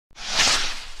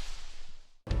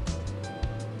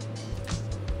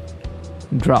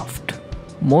Draft.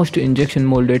 Most injection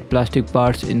molded plastic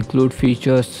parts include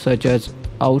features such as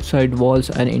outside walls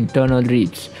and internal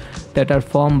ribs that are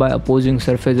formed by opposing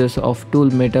surfaces of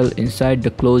tool metal inside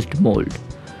the closed mold.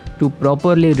 To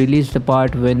properly release the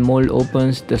part when mold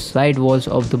opens, the side walls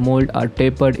of the mold are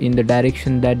tapered in the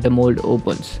direction that the mold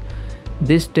opens.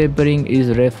 This tapering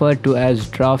is referred to as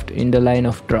draft in the line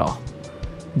of draw.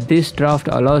 This draft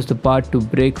allows the part to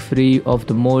break free of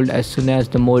the mold as soon as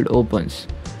the mold opens.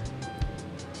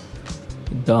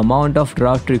 The amount of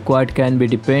draft required can be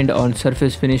depend on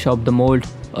surface finish of the mold.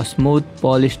 A smooth,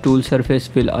 polished tool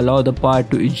surface will allow the part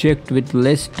to eject with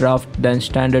less draft than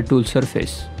standard tool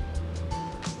surface.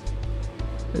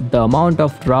 The amount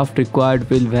of draft required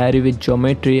will vary with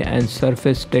geometry and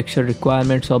surface texture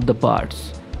requirements of the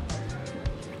parts.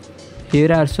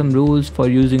 Here are some rules for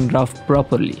using draft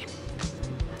properly.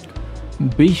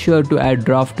 Be sure to add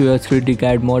draft to your 3D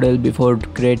CAD model before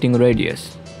creating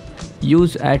radius.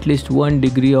 Use at least 1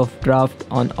 degree of draft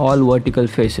on all vertical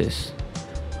faces.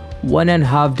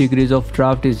 1.5 degrees of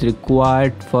draft is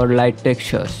required for light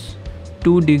textures.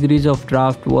 2 degrees of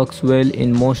draft works well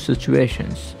in most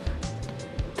situations.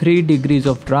 3 degrees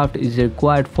of draft is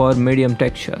required for medium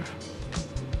texture.